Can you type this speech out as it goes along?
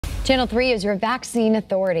Channel 3 is your vaccine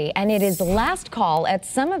authority, and it is last call at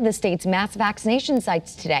some of the state's mass vaccination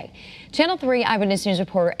sites today. Channel 3 Eyewitness News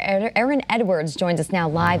reporter Aaron Edwards joins us now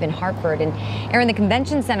live in Hartford. And Aaron, the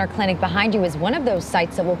Convention Center clinic behind you is one of those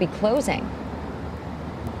sites that will be closing.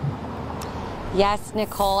 Yes,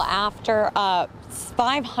 Nicole, after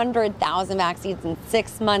 500,000 vaccines in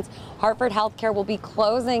 6 months, Hartford Healthcare will be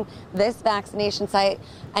closing this vaccination site,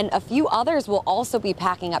 and a few others will also be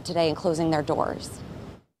packing up today and closing their doors.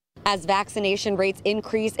 As vaccination rates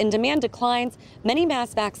increase and demand declines, many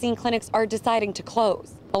mass vaccine clinics are deciding to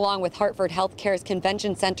close. Along with Hartford Healthcare's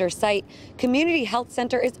Convention Center site, Community Health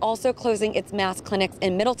Center is also closing its mass clinics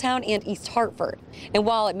in Middletown and East Hartford. And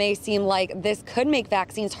while it may seem like this could make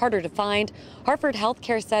vaccines harder to find, Hartford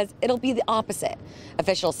Healthcare says it'll be the opposite.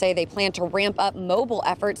 Officials say they plan to ramp up mobile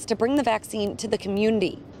efforts to bring the vaccine to the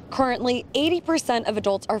community. Currently, 80% of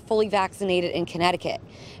adults are fully vaccinated in Connecticut.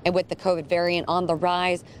 And with the COVID variant on the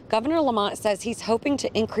rise, Governor Lamont says he's hoping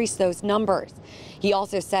to increase those numbers. He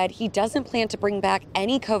also said he doesn't plan to bring back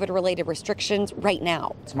any COVID-related restrictions right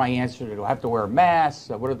now. It's my answer to, do I have to wear a mask?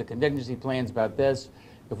 What are the contingency plans about this?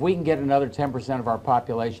 If we can get another 10% of our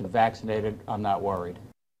population vaccinated, I'm not worried.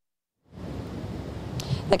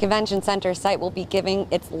 The Convention Center site will be giving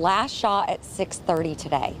its last shot at 6:30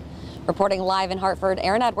 today. Reporting live in Hartford,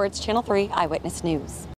 Aaron Edwards, Channel 3 Eyewitness News.